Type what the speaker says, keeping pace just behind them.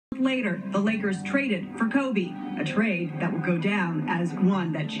later, the Lakers traded for Kobe, a trade that will go down as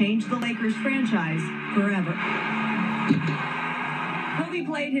one that changed the Lakers franchise forever. Kobe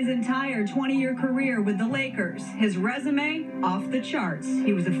played his entire 20-year career with the Lakers. His resume, off the charts.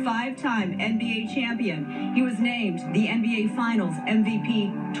 He was a 5-time NBA champion. He was named the NBA Finals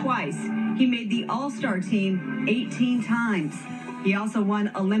MVP twice. He made the All-Star team 18 times. He also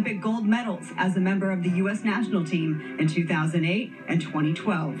won Olympic gold medals as a member of the U.S. national team in 2008 and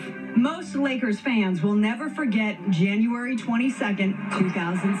 2012. Most Lakers fans will never forget January 22nd,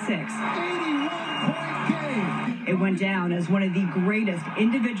 2006. 81-point game. It went down as one of the greatest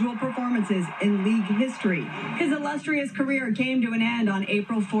individual performances in league history. His illustrious career came to an end on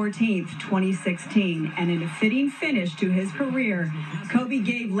April 14th, 2016, and in a fitting finish to his career, Kobe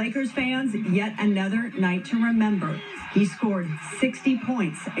gave Lakers fans yet another night to remember. He scored 60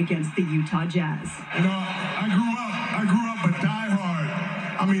 points against the Utah Jazz. You know, I grew up a diehard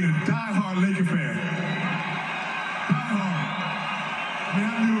Laker fan. Diehard.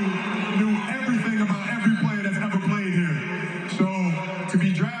 I knew everything about every player that's ever played here. So to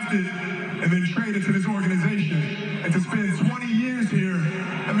be drafted and then traded to this organization and to spend 20 years here,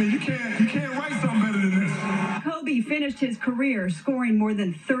 you can't write something better than this. Kobe finished his career scoring more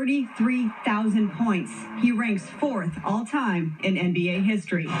than 33,000 points. He ranks 4th all-time in NBA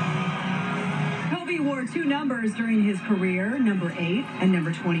history. Kobe wore 2 numbers during his career, number 8 and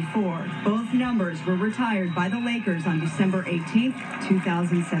number 24. Both numbers were retired by the Lakers on December 18th,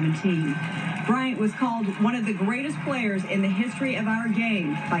 2017. Bryant was called one of the greatest players in the history of our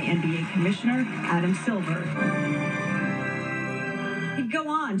game by NBA Commissioner Adam Silver. He'd go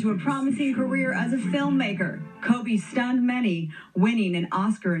on to a promising career as a filmmaker. Kobe stunned many, winning an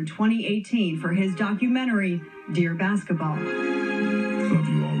Oscar in 2018 for his documentary, Dear Basketball.